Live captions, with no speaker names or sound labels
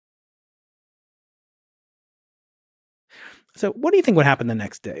So what do you think would happen the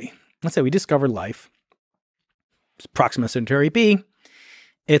next day? Let's say we discovered life. It's Proxima Centauri B.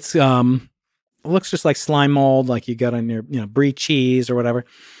 It's it looks just like slime mold, like you got on your brie cheese or whatever.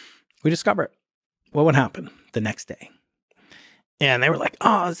 We discover it. What would happen the next day? And they were like,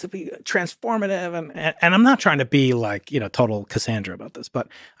 "Oh, this would be transformative." And I'm not trying to be like total Cassandra about this, but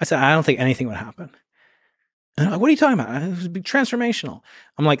I said I don't think anything would happen. And I'm like, what are you talking about? It would be transformational.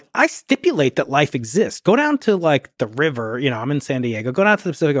 I'm like, I stipulate that life exists. Go down to like the river. I'm in San Diego. Go down to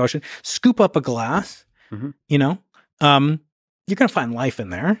the Pacific Ocean. Scoop up a glass. Mm-hmm. You're going to find life in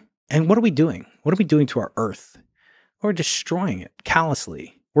there. And what are we doing? What are we doing to our Earth? We're destroying it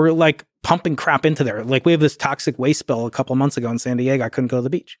callously. We're like pumping crap into there. Like we have this toxic waste spill a couple of months ago in San Diego. I couldn't go to the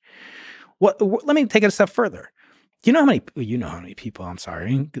beach. Let me take it a step further. You know how many people, I'm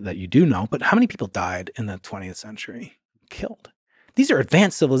sorry, that you do know, but how many people died in the 20th century? Killed. These are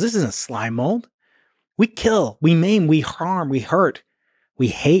advanced civilizations. This isn't slime mold. We kill, we maim, we harm, we hurt, we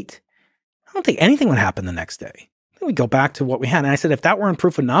hate. I don't think anything would happen the next day. Then we go back to what we had. And I said, if that weren't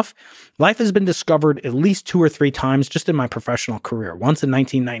proof enough, life has been discovered at least 2 or 3 times just in my professional career. Once in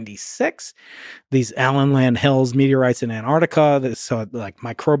 1996, these Allen Land Hills meteorites in Antarctica, like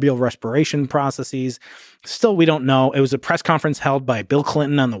microbial respiration processes. Still, we don't know. It was a press conference held by Bill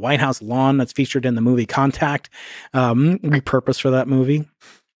Clinton on the White House lawn that's featured in the movie Contact, repurposed for that movie.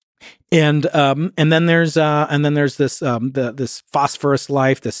 And then there's this this phosphorus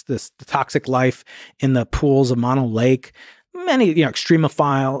life, this toxic life in the pools of Mono Lake. Many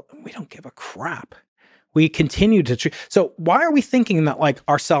extremophile. We don't give a crap. We continue to. So why are we thinking that like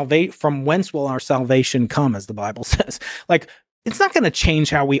our salvation? From whence will our salvation come, as the Bible says? Like it's not going to change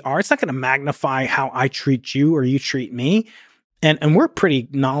how we are. It's not going to magnify how I treat you or you treat me. And we're pretty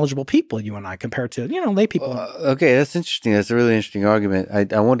knowledgeable people, you and I, compared to, lay people. Okay, that's interesting. That's a really interesting argument.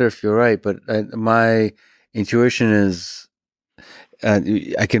 I wonder if you're right, but my intuition is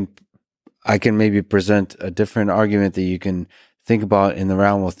I can maybe present a different argument that you can think about in the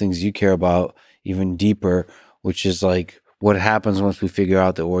realm of things you care about even deeper, which is like what happens once we figure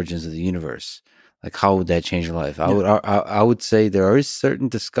out the origins of the universe. Like, how would that change your life? Yeah. I would say there are certain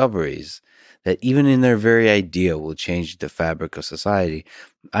discoveries that even in their very idea will change the fabric of society.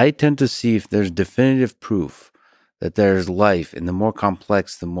 I tend to see if there's definitive proof that there's life, and the more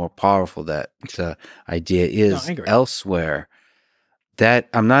complex, the more powerful that idea is elsewhere, that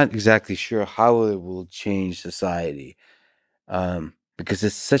I'm not exactly sure how it will change society, because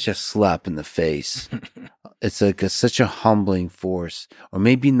it's such a slap in the face. It's like such a humbling force, or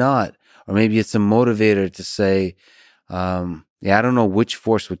maybe not, or maybe it's a motivator to say, yeah, I don't know which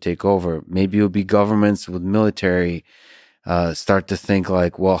force would take over. Maybe it would be governments with military start to think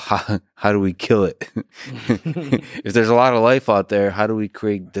like, well, how do we kill it? If there's a lot of life out there, how do we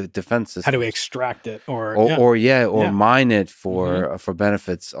create the defense system? How do we extract it? Or mine it for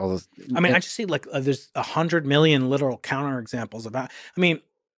benefits? All those. I mean, I just see like there's 100 million literal counterexamples of that. I mean,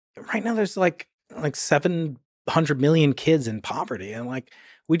 right now there's like 700 million kids in poverty, and like.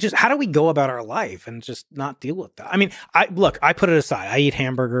 How do we go about our life and just not deal with that? I mean, I put it aside. I eat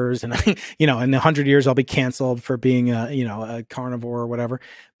hamburgers and in 100 years I'll be canceled for being a carnivore or whatever.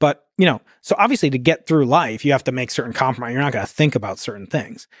 But, so obviously to get through life, you have to make certain compromise. You're not going to think about certain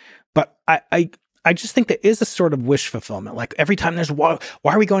things. But I just think there is a sort of wish fulfillment. Like every time there's water,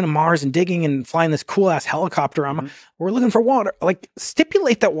 why are we going to Mars and digging and flying this cool ass helicopter? We're looking for water. Like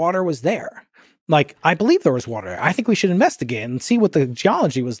stipulate that water was there. Like, I believe there was water. I think we should investigate and see what the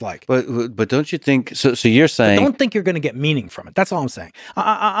geology was like. But don't you think, so you're saying... I don't think you're going to get meaning from it. That's all I'm saying.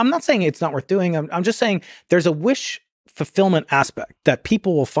 I'm not saying it's not worth doing. I'm just saying there's a wish fulfillment aspect that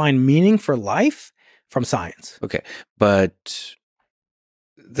people will find meaning for life from science. Okay, but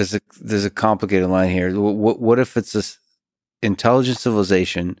there's a complicated line here. What if it's this intelligent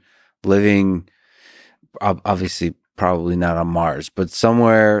civilization living, obviously... probably not on Mars, but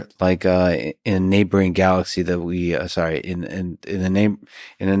somewhere like in a neighboring galaxy that we in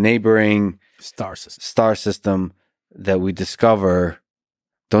a neighboring star system that we discover.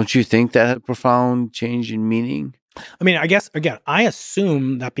 Don't you think that had a profound change in meaning? I mean, I guess again, I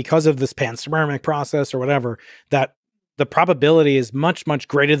assume that because of this panspermic process or whatever, that the probability is much, much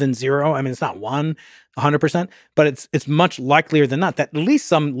greater than 0. I mean, it's not 100%, but it's much likelier than not that at least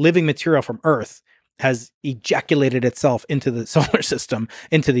some living material from Earth has ejaculated itself into the solar system,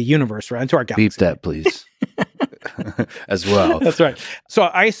 into the universe, right? Into our galaxy. Beep that, please. As well. That's right. So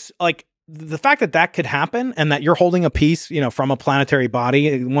I like the fact that that could happen and that you're holding a piece, from a planetary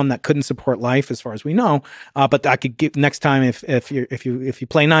body, one that couldn't support life as far as we know, but I could give next time if you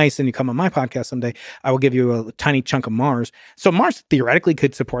play nice and you come on my podcast someday, I will give you a tiny chunk of Mars. So Mars theoretically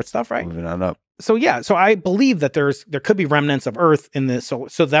could support stuff, right? Moving on up. So yeah, so I believe that there could be remnants of Earth in this.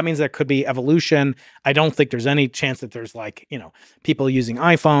 So that means there could be evolution. I don't think there's any chance that there's people using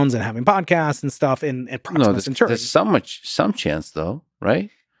iPhones and having podcasts and stuff in Proxima Centauri. There's some chance though,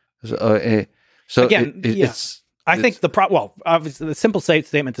 right? So Again, I think obviously the simple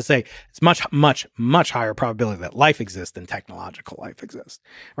statement to say it's much, much, much higher probability that life exists than technological life exists,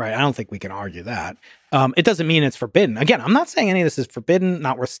 right? I don't think we can argue that. It doesn't mean it's forbidden. Again, I'm not saying any of this is forbidden,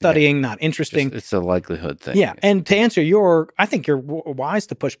 not worth studying, not interesting. It's a likelihood thing. Yeah, and to answer I think you're wise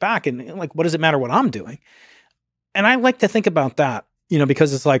to push back and what does it matter what I'm doing? And I like to think about that.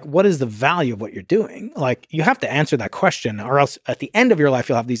 Because it's what is the value of what you're doing? You have to answer that question, or else at the end of your life,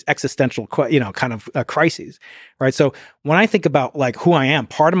 you'll have these existential, crises, right? So when I think about who I am,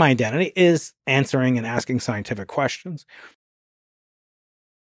 part of my identity is answering and asking scientific questions.